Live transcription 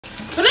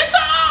Vanessa!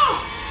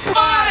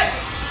 Bye!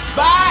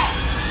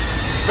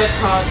 Red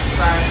card,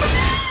 bye.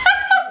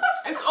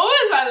 It's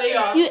always like Leo.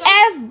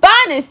 QF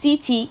Bonnets,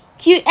 TT.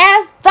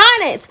 QF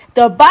Bonnets.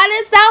 The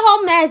Bonnets at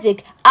Home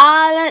Magic.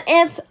 All on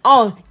its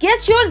own.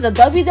 Get yours at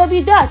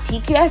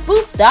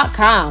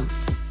www.tqfbooth.com.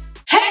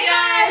 Hey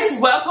guys!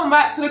 Welcome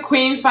back to the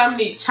Queen's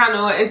Family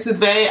channel, and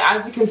today,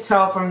 as you can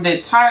tell from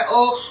the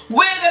title,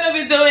 we're gonna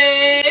be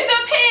doing the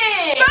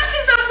pink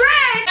versus the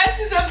red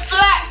versus the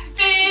black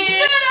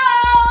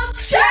noodle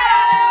challenge!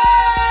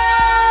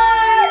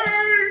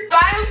 I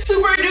am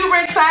super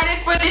duper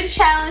excited for this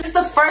challenge. It's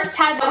the first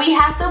time that we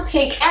have the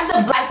pink and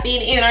the black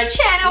bean in our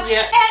channel,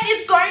 and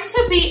it's going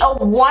to be a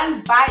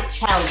one bite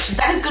challenge.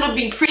 That is gonna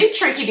be pretty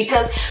tricky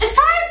because this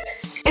time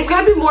it's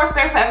gonna be more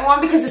fair for everyone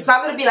because it's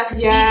not gonna be like a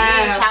speed eating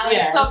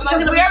challenge. So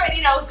because we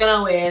already know who's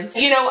gonna win,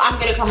 you know, I'm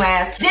gonna come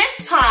last.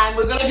 This time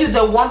we're gonna do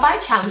the one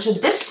bite challenge. So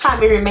this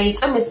time it remains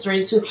a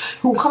mystery to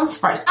who comes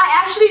first. I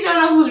actually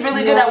don't know who's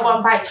really good at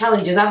one bite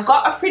challenges. I've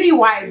got a pretty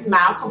wide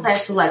mouth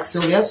compared to like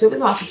Sylvia.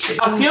 Sylvia's mouth is pretty.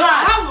 I feel like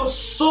I have a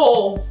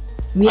sore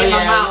near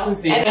my mouth,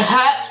 and it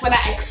hurts when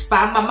I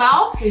expand my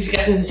mouth. As you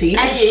guys can see,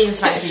 and you're eating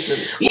spicy food.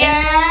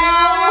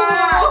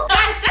 Yeah,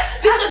 guys, that's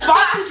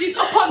disadvantages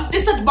upon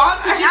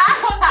disadvantages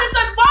upon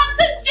disadvantages.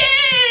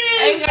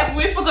 And guys,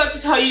 we forgot to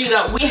tell you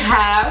that we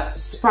have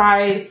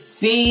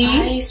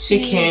spicy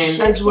chicken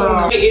as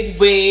well, created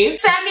with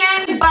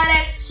Samyang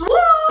bonnet.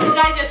 You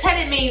guys are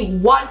telling me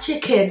one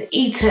chicken,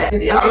 eat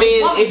it. I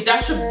mean, if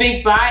that's your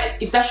big bite,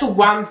 if that's your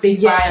one big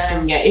bite,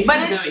 then yeah. If but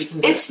you do it, you can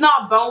do it's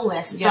not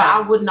boneless, so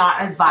I would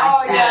not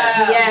advise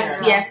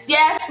that. Yes.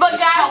 But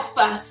guys, health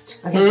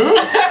first. Okay.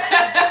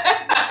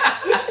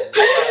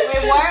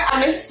 Wait, what? I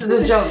missed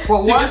the joke.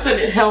 What? She said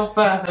it held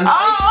first, and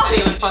said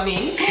it was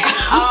funny.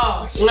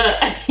 Oh, look.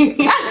 I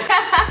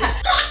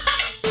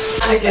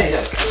missed the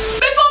joke.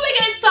 Before we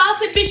get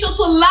started, be sure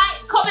to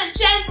like, comment,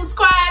 share, and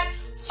subscribe.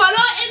 Follow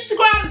on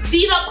Instagram,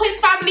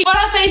 the.quinsfamily.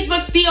 Follow on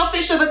Facebook, the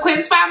official The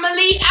Quins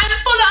Family. And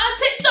follow on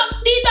TikTok,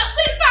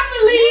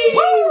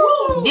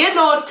 the.quinsfamily. Dear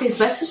Lord, please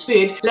bless this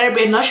food. Let it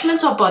be a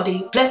nourishment to our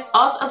body. Bless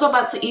us as we're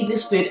about to eat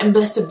this food. And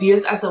bless the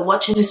viewers as they're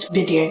watching this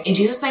video. In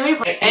Jesus' name we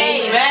pray.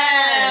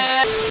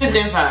 Amen. Who's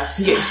going first?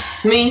 Yeah.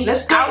 Me?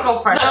 Let's go. I'll go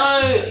first.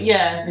 No,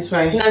 yeah, this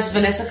way. No,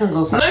 Vanessa can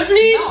go first. No,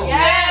 please. No.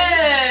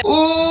 Yes.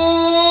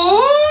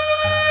 Ooh.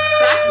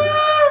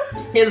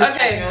 It looks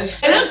okay. good.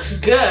 It looks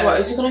good. What,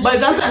 is it gonna but it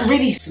doesn't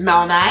really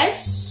smell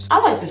nice. I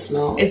like the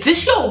smell. Is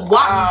this your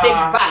one big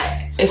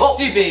bite? It's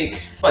too big.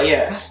 But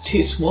yeah, that's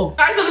too small.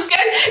 Guys, I'm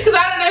scared because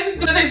I don't know if it's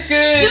gonna taste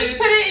good. Just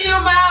put it in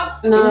your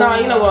mouth. No,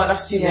 you know what?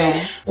 That's too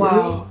big.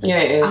 Wow. Yeah,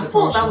 it is. I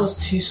thought that was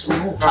too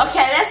small.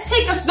 Okay, let's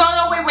take a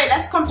wait,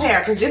 let's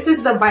compare because this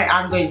is the bite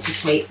I'm going to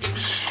take.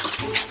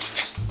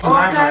 Oh,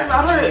 guys,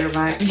 I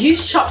don't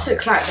use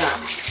chopsticks like that.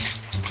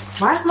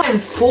 Why is mine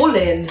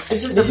falling?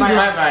 This is my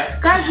bite.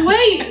 Guys,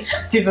 wait.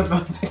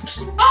 Disadvantage.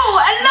 Oh,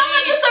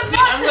 another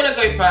disadvantage. I'm gonna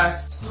go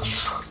first.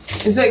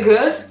 Is it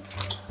good?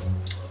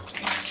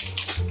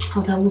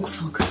 Oh, that looks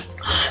so good.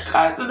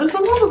 Guys, so this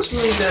one looks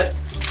really good.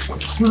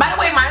 By the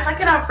way, mine's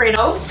like an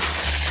Alfredo.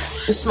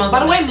 It smells. By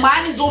the way,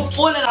 mine is all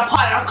falling apart.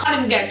 I can't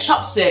even get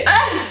chopsticks.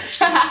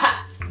 So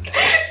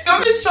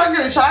I'm just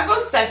struggling. Shall I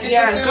go second?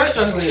 Yeah, go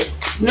struggling.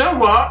 You know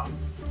what?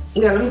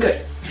 Yeah, I'm good.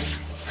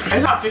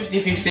 It's not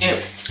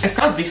 50-50. It's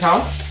kind of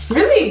bitter.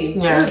 Really?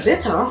 Yeah. It's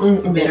bitter.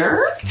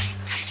 Bitter?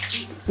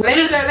 Let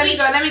me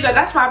go.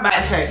 That's my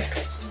bite. Okay.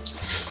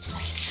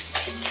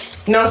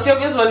 No,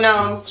 Sylvia's one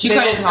now. She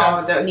cut it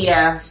half.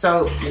 Yeah,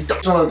 so.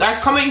 Oh, guys,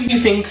 comment if you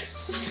think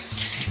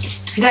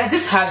Guys,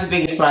 this has the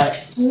biggest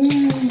bite.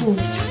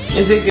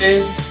 Is it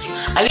good?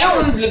 And the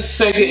other one looks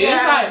so good.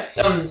 Yeah.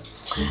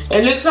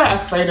 It looks like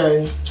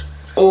Alfredo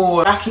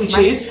or mac and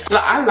cheese.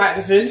 Like, I like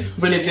the food,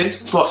 really good,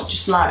 but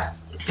just like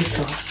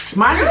bitter.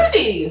 mine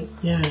really?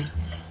 Yeah.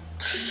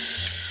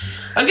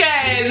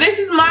 Okay, this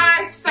is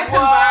my second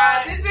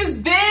bite. This is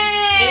big.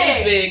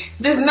 It's big.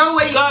 There's no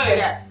way you can do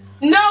that.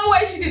 No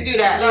way she could do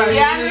that. No,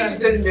 yeah, she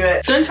couldn't do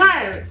it. Don't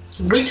try and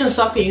reach on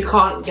something you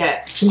can't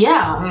get.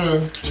 Yeah.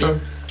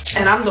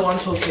 And I'm the one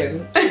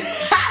talking.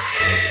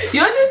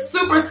 Yours is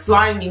super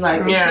slimy,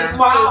 like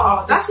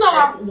Wow, that's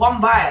not one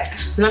bite.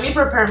 Let me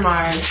prepare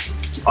mine.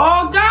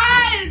 Oh,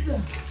 guys!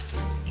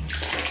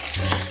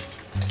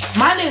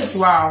 Mine is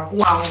Wow.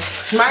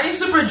 Mine is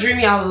super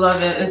dreamy. I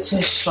love it. It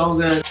tastes so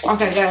good.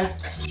 Okay, go.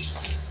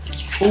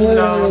 Ooh.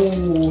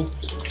 No.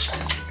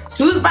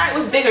 Whose bite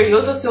was bigger,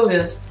 yours or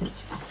Sylvia's?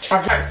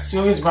 I thought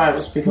Sylvia's bite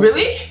was bigger.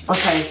 Really?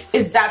 Okay.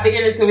 Is that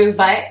bigger than Sylvia's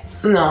bite?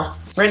 No.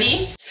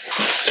 Ready?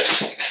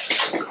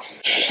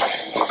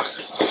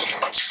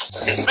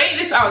 Rate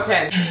this out of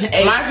 10.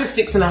 8. Mine's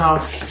a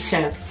 6.5.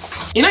 10.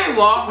 You know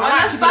what?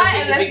 Let's bite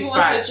and let's move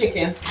on to the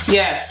chicken.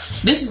 Yeah.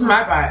 This is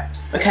my bite.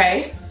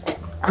 Okay.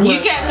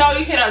 You can't. No,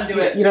 you cannot do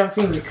it. You don't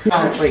think?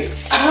 No, wait.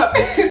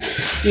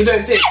 You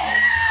don't think?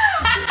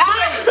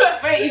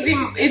 Wait,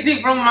 is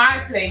it from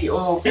my plate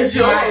or? It's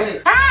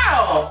yours.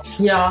 How?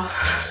 Yeah.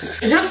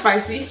 Is yours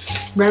spicy?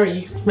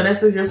 Very.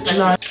 Vanessa's yours spicy?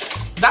 No.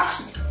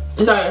 That's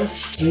no.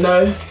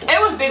 It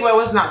was big, but it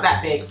was not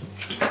that big.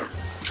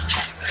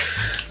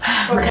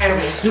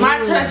 Okay, it's my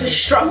turn to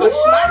struggle. It's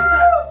my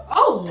turn.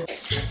 Oh.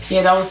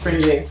 Yeah, that was pretty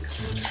big.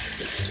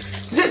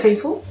 Is it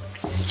painful?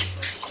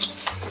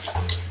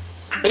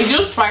 It's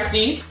just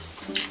spicy.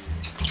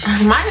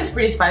 Mine is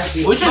pretty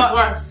spicy. Which is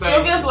worse?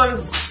 Sylvia's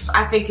one's,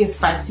 I think, is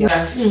spicy.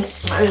 Yeah.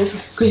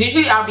 Because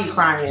usually I'll be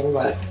crying,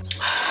 but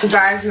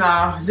guys,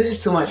 no, this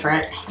is too much,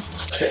 right?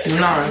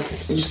 No,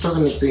 it just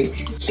doesn't look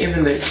big.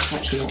 Even though it's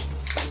actually not.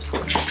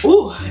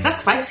 Ooh,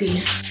 that's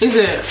spicy. Is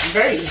it?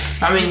 Very.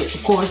 I mean,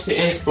 of course it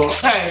is, but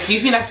hey, do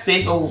you think that's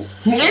big or?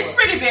 It's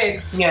pretty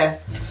big. Yeah.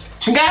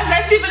 Guys,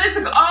 let's see what it's.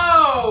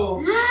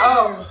 Oh.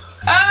 Oh.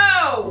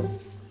 Oh.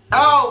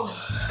 Oh.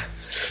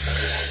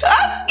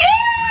 I'm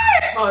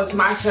scared. Oh, it's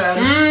my turn.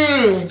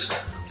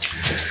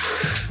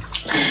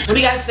 What do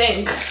you guys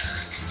think?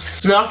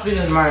 No, it's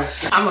bigger than mine.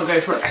 I'm gonna go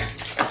for it.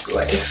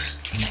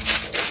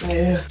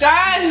 Yeah.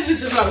 Guys,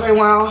 this is not going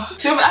well.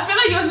 So I feel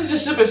like yours is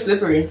just super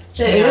slippery. It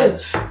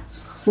is.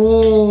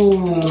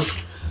 Ooh.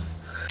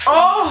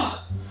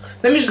 Oh.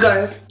 Let me just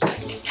go.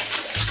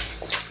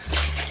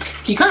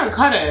 You can't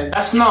cut it.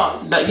 That's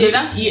not. That,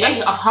 yeah, you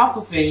ate a half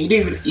of it. You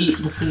didn't even eat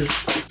the food.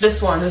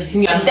 This one is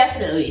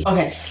definitely.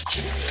 Okay.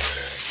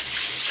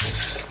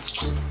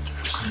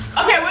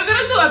 Okay, we're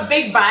gonna do a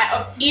big bite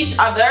of each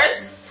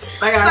other's.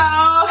 Okay. So,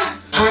 I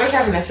want to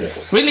try Vanessa's.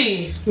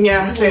 Really?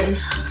 Yeah, same.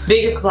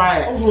 Biggest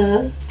bite.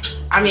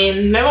 I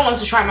mean, no one wants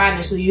to try mine,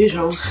 it's the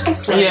usual.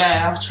 So.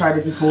 Yeah, I've tried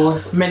it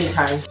before. Many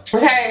times.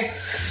 Okay.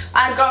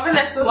 I got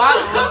Vanessa's.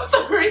 Wow. I'm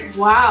sorry.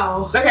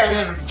 Wow.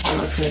 Okay.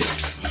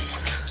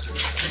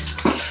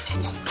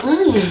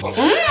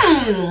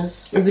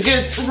 Is it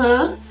good?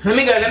 Let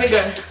me go.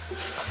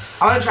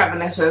 I want to try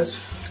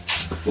Vanessa's.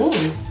 I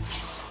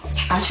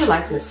actually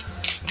like this.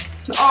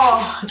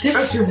 Oh, this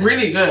is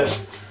really good.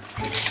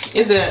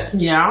 Is it?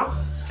 Yeah.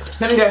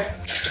 Let me go.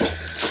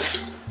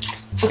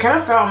 It kind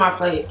of fell on my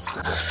plate.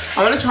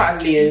 I want to try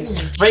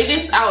Leah's. Rate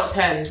this out of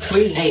 10.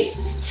 8.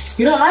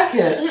 You don't like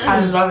it?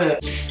 I love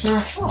it.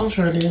 I'll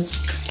try this.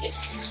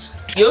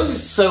 Yours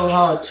is so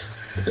hard.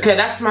 Okay,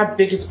 that's my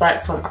biggest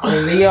bite from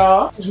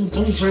Leah.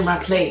 Don't bring my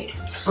plate.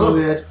 So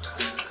good.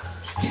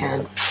 It's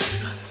 10.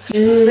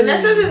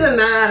 Vanessa's is a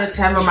 9 out of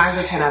 10, but mine's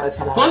a 10 out of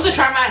 10. Who wants to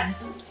try mine?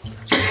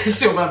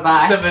 Super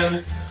bye.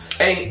 7.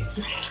 8.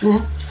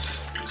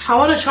 I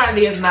want to try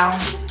Leah's now.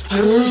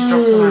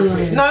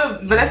 No,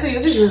 Vanessa,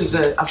 yours is really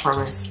good, I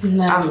promise.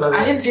 No, I love it.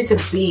 I didn't taste the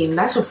bean.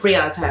 That's a 3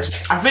 out of 10.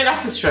 I think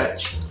that's a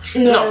stretch.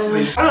 No. Not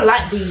 3. I don't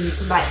like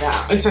beans like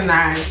that. It's a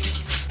 9.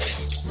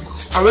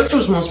 I wish it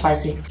was more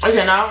spicy.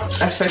 Okay, now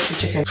let's taste the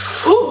chicken.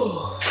 Ooh.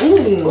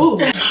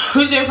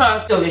 Who's going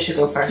first? So they should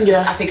go first.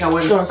 Yeah. I think I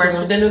went first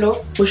with the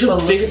noodle. What's your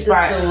biggest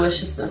bite?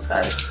 Deliciousness,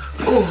 guys.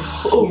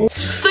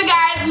 So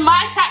guys,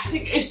 my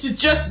tactic is to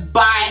just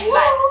bite.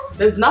 Like,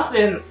 there's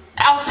nothing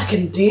else I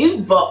can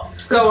do but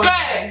go.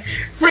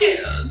 3,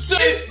 2,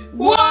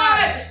 1.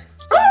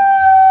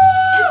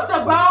 It's the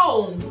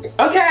bone.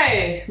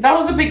 Okay, that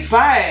was a big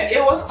bite.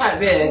 It was quite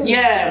big.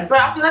 Yeah. But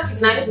I feel like it's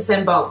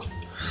 90% bone.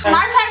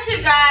 My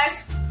tactic,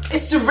 guys,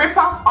 is to rip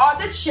off all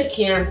the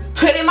chicken,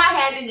 put it in my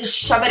hand, and just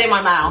shove it in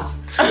my mouth.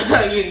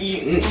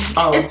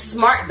 It's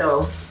smart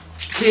though.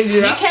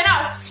 You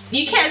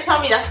can't tell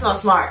me that's not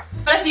smart.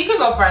 But you can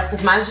go first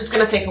because mine's just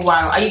gonna take a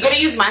while. Are you gonna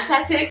use my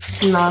tactic?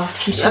 No.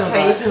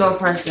 Okay, you can go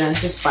first then.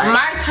 Just bite.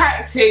 My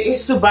tactic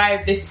is to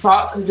bite this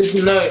part because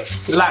there's no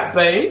like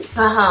bone.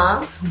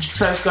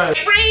 So let's go.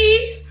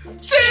 3,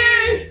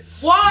 2,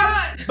 1,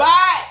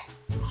 bite.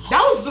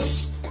 That was the.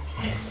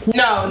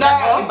 No,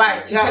 that's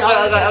bite.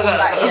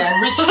 Okay.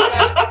 Yeah, reach.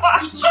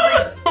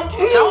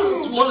 That was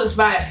the smallest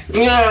bite.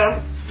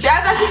 Yeah.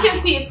 Guys, as you can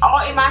see, it's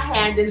all in my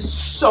hand and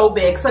so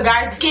big. So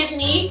guys, give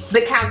me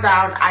the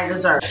countdown I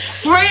deserve.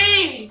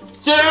 3,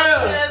 2,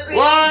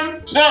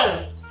 1,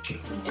 go.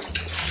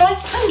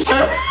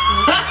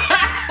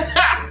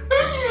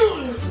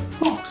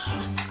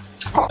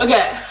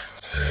 Okay.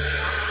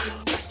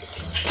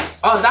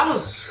 Oh, that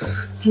was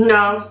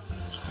no.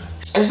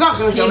 It's not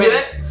gonna Can you do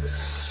it?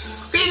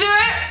 Can you do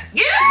it?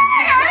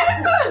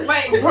 Yeah.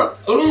 Wait.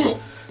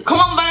 Come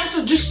on,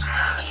 Vanessa, just.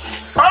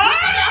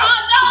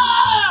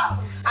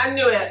 I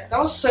knew it. That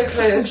was so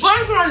close. It's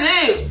going for my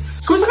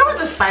lips. Can we talk about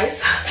the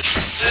spice?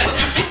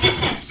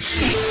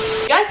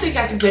 I think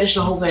I can finish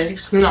the whole thing.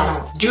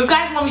 No. Do you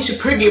guys want me to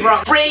prove you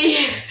wrong?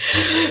 3,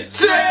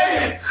 2,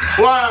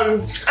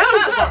 1.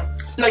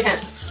 No, you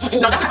can't.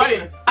 No, that's not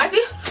bone. I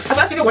think I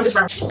want this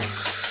round.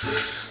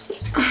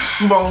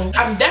 Bone.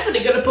 I'm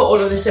definitely gonna put all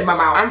of this in my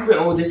mouth. I'm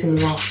putting all this in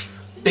my mouth.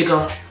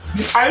 Bigger.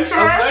 Are you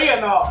sure? No,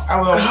 you're not. I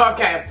will.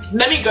 Okay,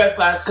 let me go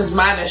first because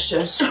mine is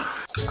just.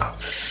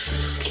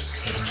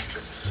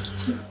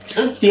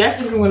 Do you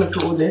actually want to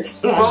put all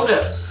this? Hold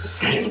it.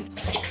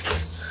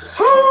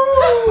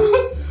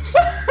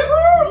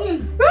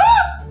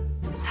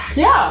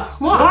 Yeah.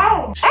 What?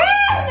 Wow.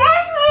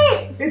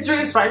 It's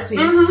really spicy.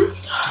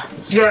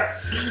 Yeah.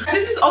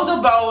 This is all the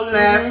bone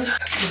left.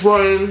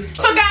 Bone.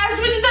 So guys,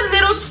 we did a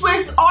little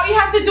twist. All you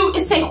have to do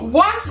is take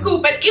 1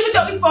 scoop, and even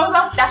though it falls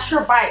off, that's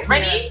your bite.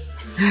 Ready?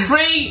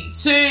 3,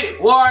 2,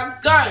 1,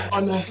 go.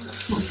 Oh no.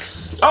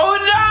 Oh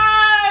no!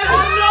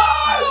 Oh no!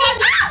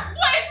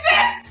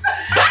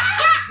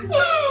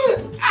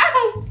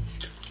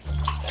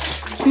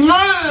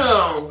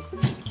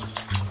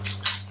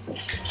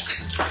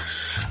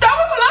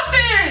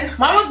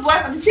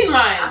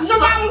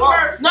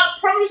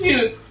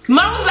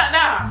 Mine was like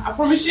that. I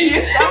promise you.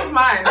 That was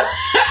mine.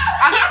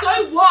 I'm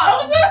so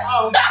warm.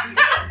 Oh.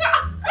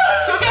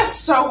 So get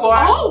so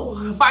warm.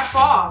 Oh, by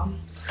far.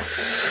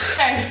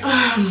 Okay.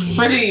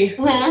 Ready?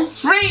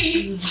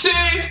 3, 2,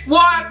 1,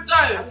 go.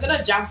 I'm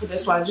gonna jam for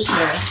this one, just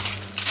know.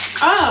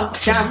 Oh,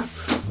 Jam.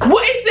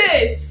 what is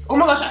this? Oh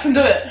my gosh, I can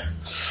do it.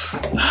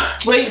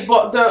 Wait,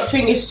 but the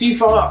thing is too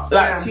far up,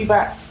 like too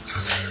back.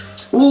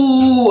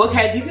 Ooh,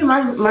 okay. Do you think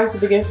mine's the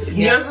biggest?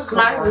 Yeah,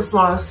 mine's the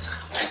smallest.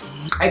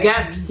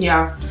 Again.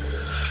 Yeah.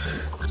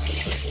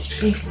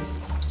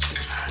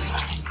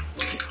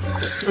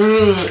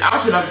 I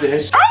should love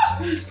this.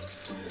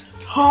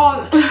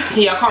 Oh.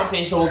 Yeah, I can't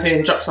finish the whole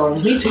thing. Drop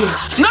some. Me too. No!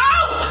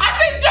 I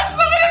said drop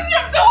some and then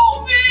drop the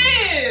whole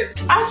thing!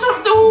 I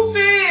dropped the whole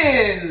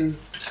thing!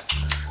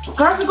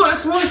 Guys, I got the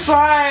smallest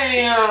fry.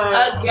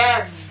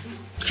 Again.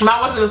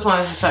 Mine wasn't the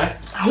smallest, so.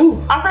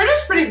 Ooh. I thought it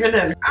was pretty good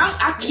then.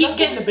 I keep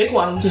getting the big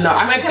one. No,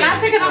 I Can I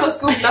take another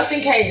scoop?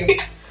 Nothing came.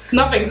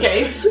 Nothing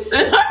came.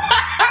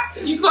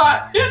 You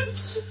got.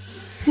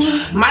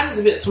 Mine is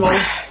a bit small.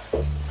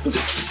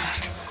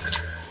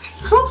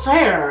 It's not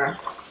fair.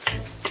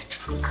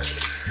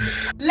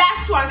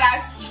 Last one,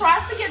 guys. Try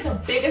to get the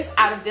biggest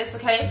out of this,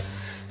 okay?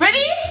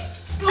 Ready?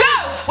 Go!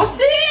 What's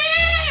this?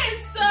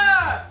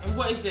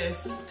 What is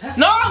this?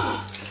 No!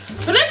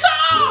 Vanessa!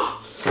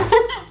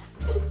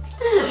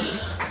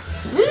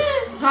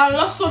 I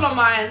lost one of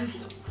mine.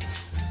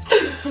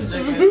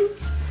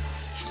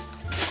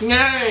 No.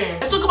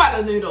 Let's talk about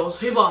the noodles.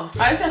 Who won?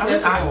 I said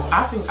this.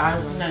 I think I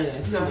won. No.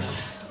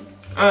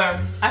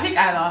 I think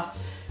I lost.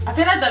 I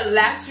feel like the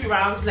last 2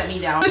 rounds let me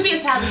down. It would be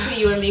a tie between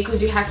you and me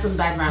because you had some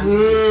bad rounds.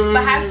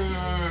 But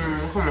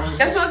come on.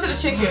 let's go to the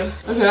chicken.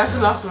 Okay, that's the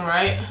last one,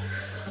 right?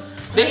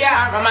 This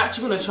time I'm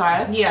actually gonna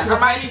try. Yeah,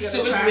 I'm actually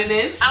super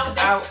winning.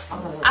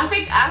 I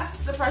think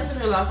as the person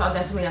who lost, I'll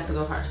definitely have to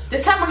go first.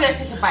 This time we're gonna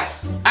take a bite.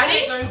 I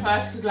ain't going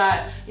first because,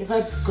 like, if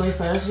I go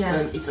first,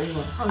 then it's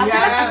over. Oh, I feel like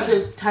I have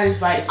the tiniest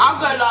bite. I'll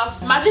go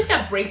last. Imagine if you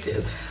have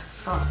braces.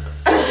 Stop.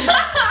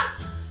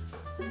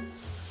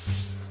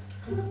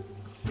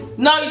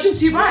 No, you took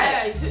 2 bites.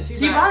 Yeah, you took 2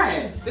 2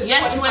 bites. This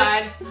yes, is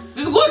qualified.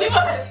 This is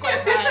qualified. This is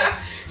qualified.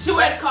 She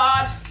red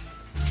card.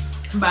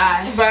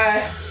 Bye.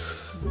 Bye.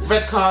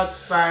 Red card.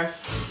 Bye.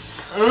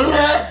 Oh,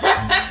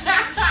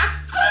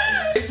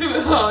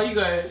 you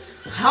go.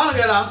 I wanna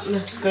go last. No,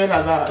 just go like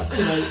that. It's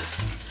too late.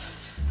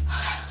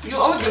 You're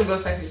always gonna go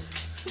second.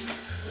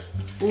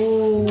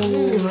 Ooh,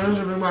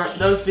 that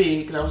was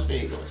big. That was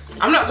big.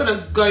 I'm not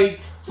gonna go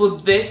for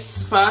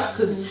this first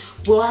because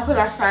what happened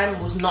last time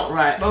was not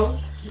right. No.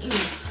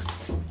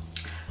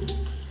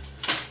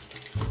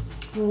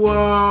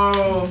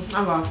 Whoa,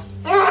 I lost.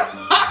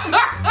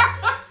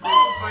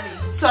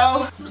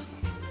 So,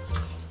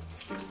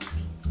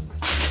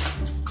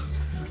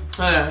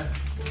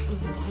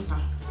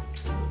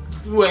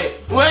 wait.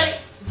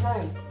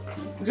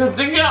 You're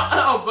thinking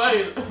out,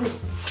 babe.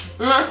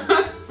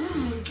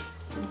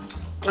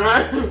 I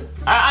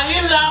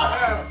need that.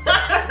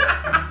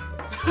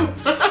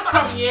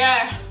 From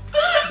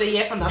the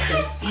year for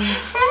nothing.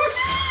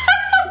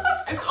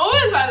 It's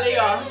always like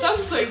Leah.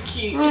 That's so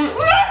cute. What?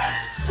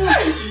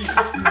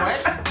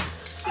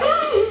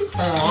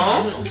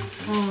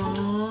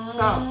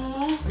 Stop.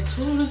 It's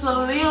always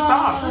like Leah.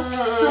 Stop. That's so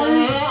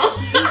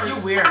cute.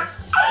 You're weird.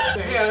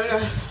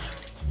 Yeah.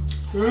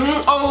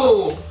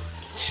 Oh,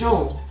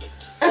 sure.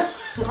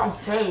 I'm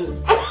fake.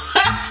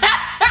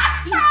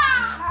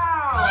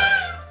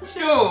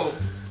 Sure.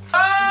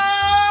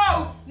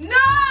 Oh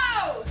no!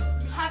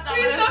 You had that.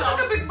 Please don't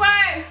take a big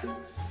bite.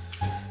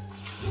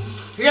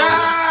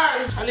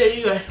 Yeah. How dare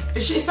you go?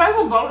 It's not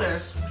even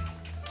bonus.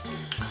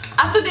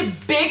 After the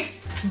big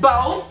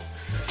bowl,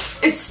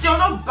 it's still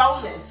no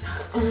bonus.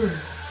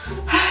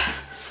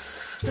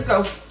 Let's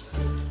go.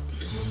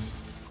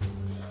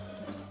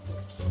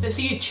 Let's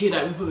see you chew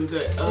that before we go.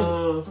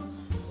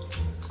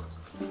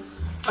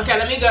 Okay,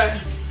 let me go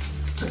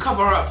to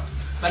cover up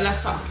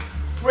Vanessa.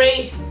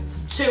 3,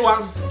 2,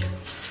 1.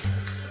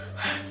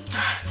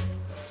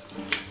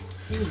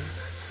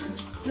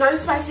 Not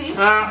spicy.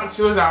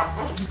 She was out.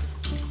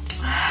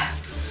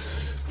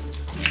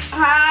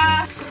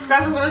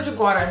 Guys, I'm gonna drink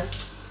water.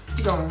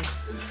 Go.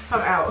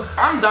 I'm out.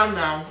 I'm done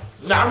now.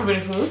 Now I'm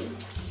ready for it.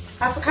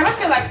 I kind of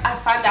feel like I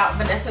found out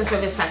Vanessa's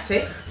biggest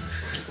tactic.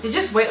 To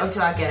just wait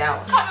until I get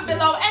out. Comment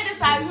below and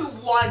decide who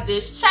won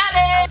this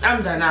challenge.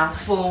 I'm done now.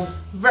 Full.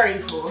 Very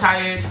full.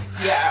 Tired.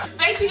 Yeah.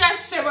 Thank you guys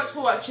so much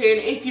for watching.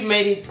 If you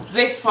made it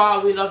this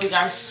far, we love you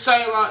guys so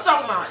much.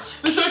 So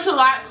much. Be sure to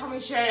like,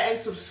 comment, share,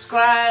 and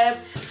subscribe.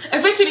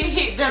 Especially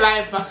hit the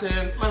like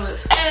button. My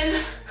lips.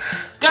 And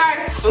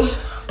guys,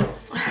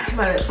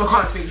 my lips. I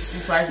can't speak. It's too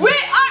spicy. We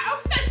are